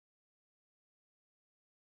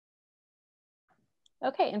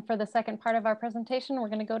Okay, and for the second part of our presentation, we're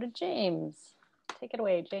going to go to James. Take it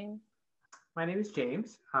away, James. My name is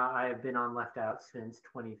James. I have been on Left Out since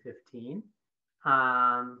 2015.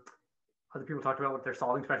 Other people talked about what their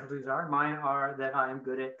solving specialties are. Mine are that I am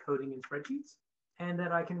good at coding in spreadsheets and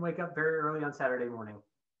that I can wake up very early on Saturday morning.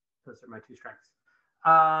 Those are my two strengths.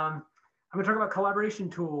 I'm going to talk about collaboration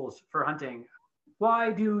tools for hunting.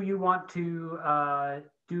 Why do you want to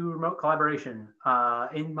do remote collaboration?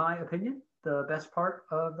 In my opinion, the best part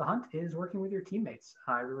of the hunt is working with your teammates.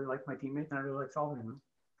 I really like my teammates and I really like solving them.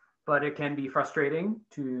 But it can be frustrating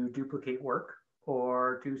to duplicate work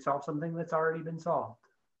or to solve something that's already been solved.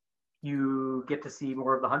 You get to see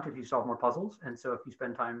more of the hunt if you solve more puzzles. And so if you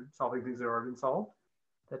spend time solving things that have already been solved,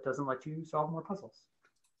 that doesn't let you solve more puzzles.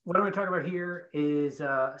 What I'm going to talk about here is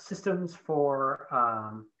systems for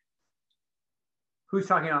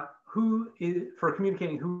for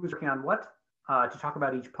communicating who's working on what, to talk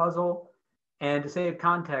about each puzzle, and to save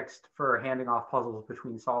context for handing off puzzles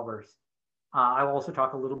between solvers. I will also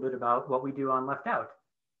talk a little bit about what we do on Left Out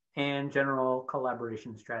and general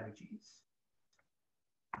collaboration strategies.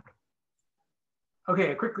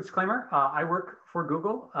 Okay, a quick disclaimer. I work for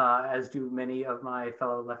Google, as do many of my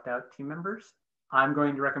fellow Left Out team members. I'm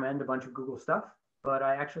going to recommend a bunch of Google stuff, but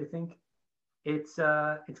I actually think it's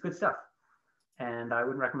good stuff, and I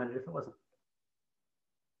wouldn't recommend it if it wasn't.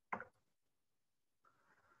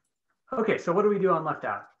 Okay, so what do we do on Left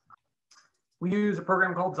Out? We use a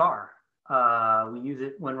program called Czar. We use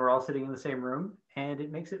it when we're all sitting in the same room, and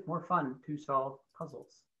it makes it more fun to solve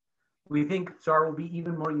puzzles. We think Czar will be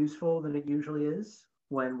even more useful than it usually is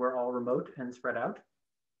when we're all remote and spread out.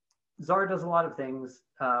 Czar does a lot of things,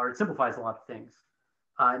 or it simplifies a lot of things.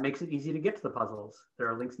 It makes it easy to get to the puzzles.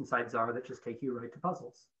 There are links inside Czar that just take you right to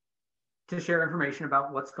puzzles. To share information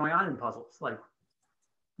about what's going on in puzzles, like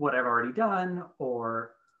what I've already done,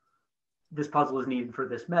 or this puzzle is needed for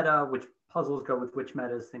this meta, which puzzles go with which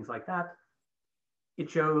metas, things like that. It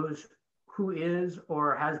shows who is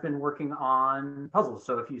or has been working on puzzles.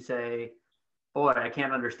 So if you say, boy, I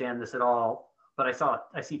can't understand this at all, but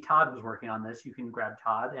I see Todd was working on this, you can grab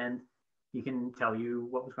Todd and he can tell you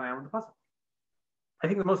what was going on with the puzzle. I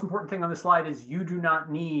think the most important thing on this slide is you do not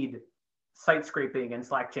need site scraping and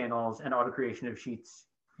Slack channels and auto creation of sheets.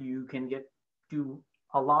 You can do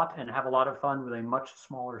a lot and have a lot of fun with a much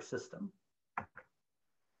smaller system.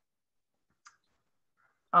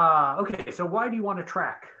 Okay, so why do you want to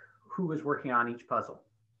track who is working on each puzzle?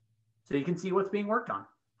 So you can see what's being worked on.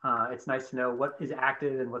 It's nice to know what is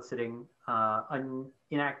active and what's sitting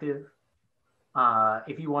inactive.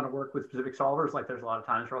 If you want to work with specific solvers, like there's a lot of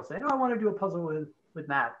times where I'll say, oh, I want to do a puzzle with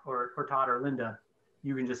Matt or Todd or Linda.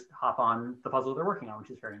 You can just hop on the puzzle they're working on,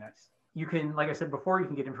 which is very nice. You can, like I said before, you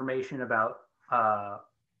can get information about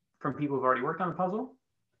from people who've already worked on a puzzle.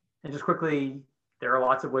 And just quickly, there are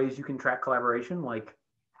lots of ways you can track collaboration, like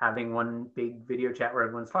having one big video chat where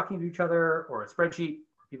everyone's talking to each other, or a spreadsheet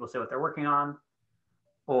where people say what they're working on,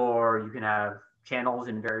 or you can have channels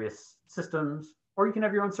in various systems, or you can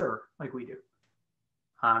have your own server like we do.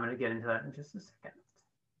 I'm going to get into that in just a second.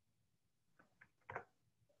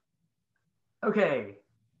 Okay,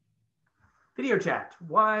 video chat.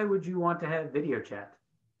 Why would you want to have video chat?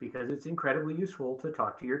 Because it's incredibly useful to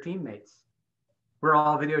talk to your teammates. We're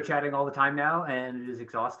all video chatting all the time now, and it is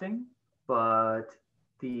exhausting, but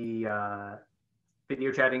the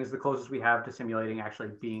video chatting is the closest we have to simulating actually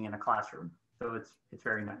being in a classroom. So it's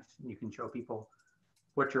very nice. You can show people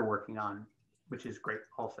what you're working on, which is great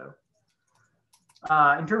also.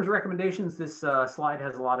 In terms of recommendations, this slide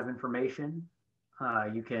has a lot of information.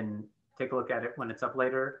 You can take a look at it when it's up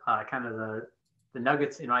later. Kind of the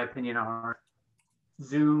nuggets, in my opinion, are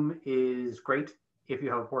Zoom is great if you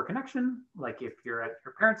have a poor connection, like if you're at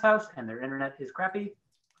your parents' house and their internet is crappy,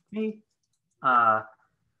 like me.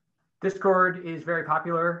 Discord is very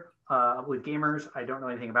popular with gamers. I don't know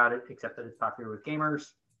anything about it except that it's popular with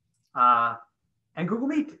gamers. And Google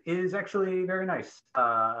Meet is actually very nice,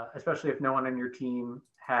 especially if no one on your team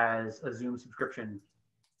has a Zoom subscription,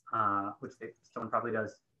 which someone probably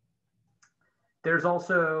does. There's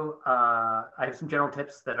also, I have some general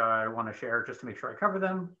tips that I want to share just to make sure I cover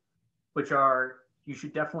them, which are, you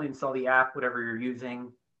should definitely install the app, whatever you're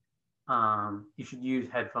using. You should use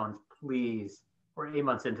headphones, please. We're 8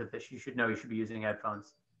 months into this. You should know you should be using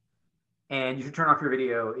headphones. And you should turn off your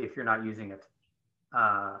video if you're not using it,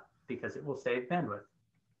 because it will save bandwidth.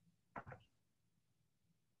 All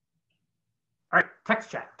right,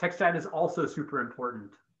 text chat. Text chat is also super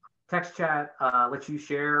important. Text chat lets you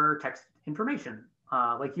share text information,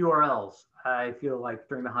 like URLs. I feel like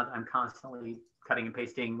during the hunt, I'm constantly cutting and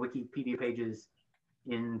pasting Wikipedia pages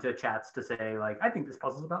into chats to say, like, I think this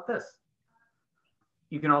puzzle's about this.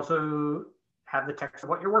 You can also have the text of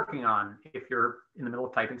what you're working on. If you're in the middle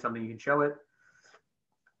of typing something, you can show it.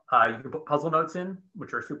 You can put puzzle notes in,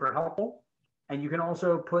 which are super helpful. And you can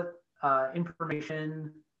also put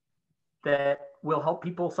information that will help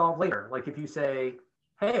people solve later. Like if you say,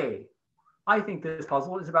 hey, I think this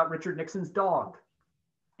puzzle is about Richard Nixon's dog.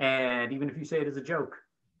 And even if you say it as a joke,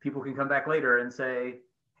 people can come back later and say,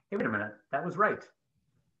 hey, wait a minute, that was right.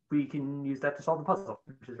 We can use that to solve the puzzle,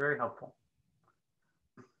 which is very helpful.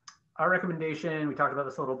 Our recommendation, we talked about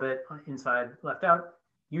this a little bit inside left out,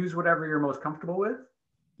 use whatever you're most comfortable with.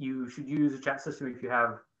 You should use a chat system if you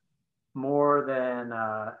have more than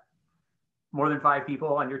 5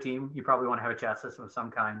 people on your team. You probably want to have a chat system of some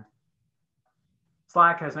kind.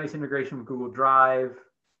 Slack has nice integration with Google Drive.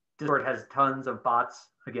 Discord has tons of bots.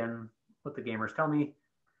 Again, what the gamers tell me.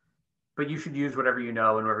 But you should use whatever you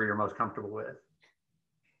know and whatever you're most comfortable with.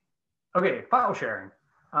 Okay, file sharing.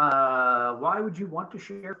 Why would you want to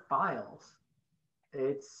share files?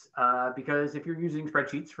 It's because if you're using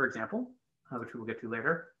spreadsheets, for example, which we'll get to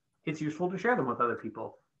later, it's useful to share them with other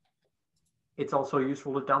people. It's also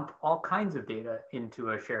useful to dump all kinds of data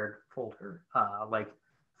into a shared folder, like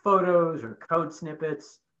photos or code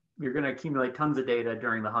snippets. You're going to accumulate tons of data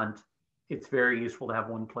during the hunt. It's very useful to have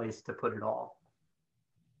one place to put it all.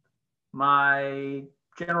 My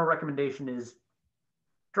general recommendation is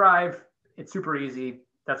Drive. It's super easy.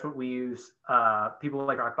 That's what we use. People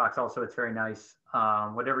like Rockbox also, it's very nice.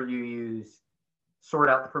 Whatever you use, sort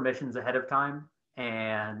out the permissions ahead of time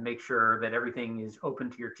and make sure that everything is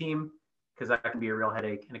open to your team, because that can be a real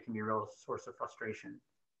headache and it can be a real source of frustration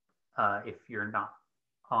if you're not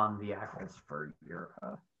on the axis for your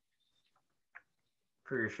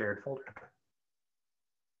shared folder.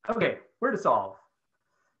 Okay, where to solve?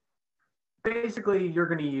 Basically, you're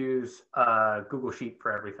going to use Google Sheet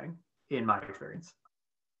for everything, in my experience.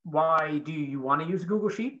 Why do you want to use Google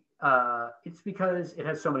Sheet? It's because it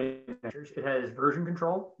has so many features. It has version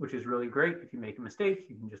control, which is really great. If you make a mistake,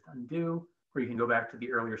 you can just undo, or you can go back to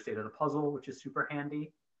the earlier state of the puzzle, which is super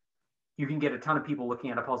handy. You can get a ton of people looking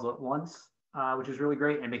at a puzzle at once, which is really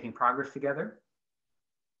great, and making progress together.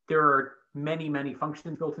 There are many, many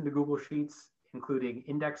functions built into Google Sheets, including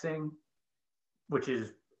indexing, which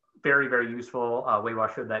is very, very useful.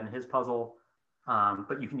 Weiwa showed that in his puzzle,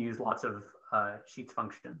 but you can use lots of Sheets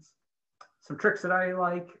functions. Some tricks that I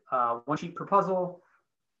like, one sheet per puzzle.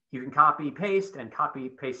 You can copy, paste, and copy,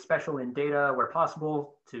 paste special in data where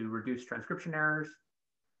possible to reduce transcription errors.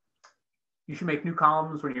 You should make new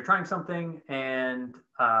columns when you're trying something, and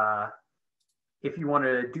if you want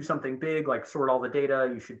to do something big, like sort all the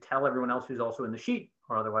data, you should tell everyone else who's also in the sheet,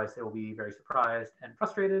 or otherwise they will be very surprised and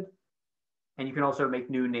frustrated. And you can also make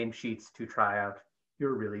new named sheets to try out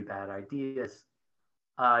your really bad ideas.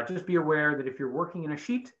 Just be aware that if you're working in a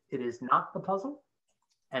sheet, it is not the puzzle.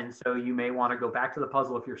 And so you may want to go back to the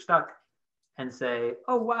puzzle if you're stuck and say,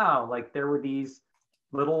 oh, wow, like there were these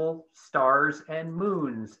little stars and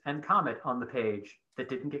moons and comet on the page that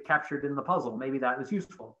didn't get captured in the puzzle. Maybe that was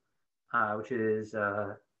useful, which is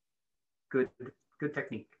good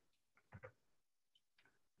technique.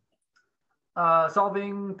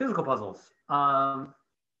 Solving physical puzzles. Often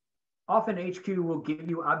HQ will give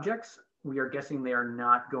you objects. We are guessing they are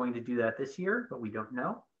not going to do that this year, but we don't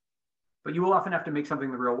know. But you will often have to make something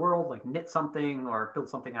in the real world, like knit something or build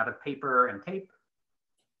something out of paper and tape.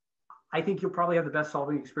 I think you'll probably have the best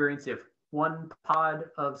solving experience if one pod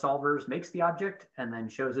of solvers makes the object and then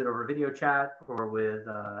shows it over video chat or with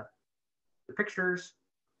the pictures.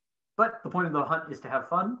 But the point of the hunt is to have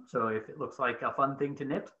fun. So if it looks like a fun thing to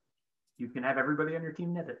knit, you can have everybody on your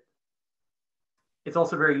team knit it. It's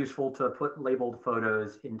also very useful to put labeled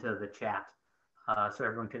photos into the chat so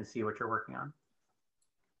everyone can see what you're working on.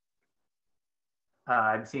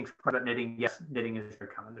 I'm seeing about knitting. Yes, knitting is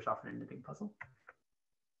very common. There's often a knitting puzzle.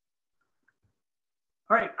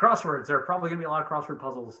 All right, crosswords. There are probably going to be a lot of crossword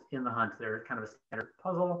puzzles in the hunt. They're kind of a standard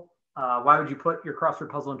puzzle. Why would you put your crossword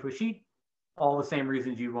puzzle into a sheet? All the same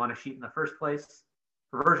reasons you want a sheet in the first place.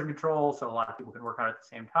 For version control, so a lot of people can work on it at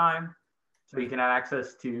the same time. So you can have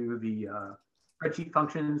access to the spreadsheet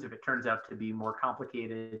functions if it turns out to be more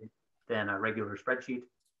complicated than a regular spreadsheet.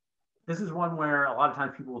 This is one where a lot of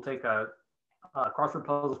times people will take a crossword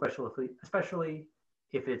puzzle, especially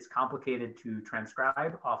if it's complicated to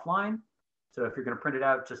transcribe offline. So if you're going to print it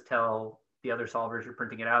out, just tell the other solvers you're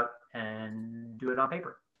printing it out and do it on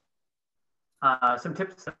paper. Some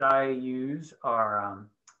tips that I use are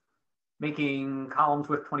making columns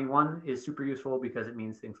with 21 is super useful because it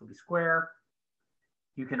means things will be square.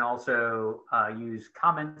 You can also use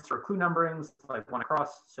comments or clue numberings, like one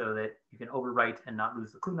across, so that you can overwrite and not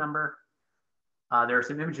lose the clue number. There are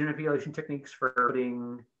some image manipulation techniques for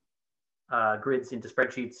putting grids into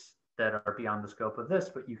spreadsheets that are beyond the scope of this,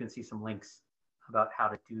 but you can see some links about how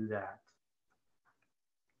to do that.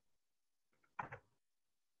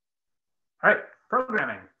 All right,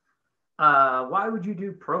 programming. Why would you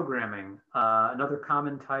do programming? Another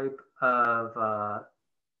common type of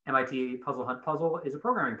MIT Puzzle Hunt puzzle is a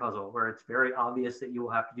programming puzzle where it's very obvious that you will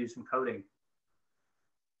have to do some coding.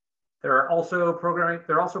 There are also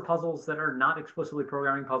puzzles that are not explicitly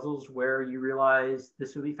programming puzzles where you realize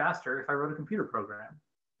this would be faster if I wrote a computer program,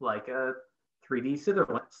 like a 3D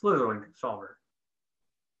Slitherlink solver.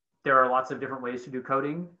 There are lots of different ways to do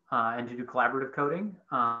coding and to do collaborative coding.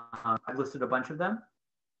 I've listed a bunch of them,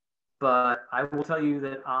 but I will tell you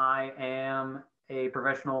that I am a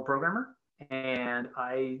professional programmer and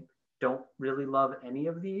I don't really love any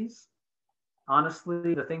of these.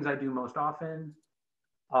 Honestly, the things I do most often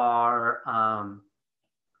are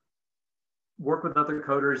work with other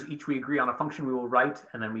coders. Each we agree on a function we will write,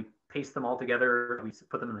 and then we paste them all together. We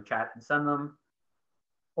put them in the chat and send them.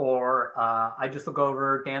 Or I just look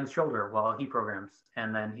over Dan's shoulder while he programs,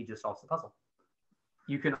 and then he just solves the puzzle.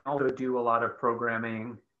 You can also do a lot of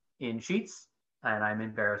programming in Sheets, and I'm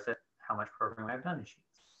embarrassed at how much programming I've done in Sheets.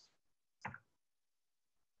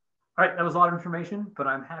 All right, that was a lot of information, but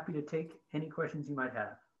I'm happy to take any questions you might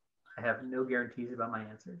have. I have no guarantees about my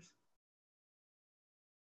answers.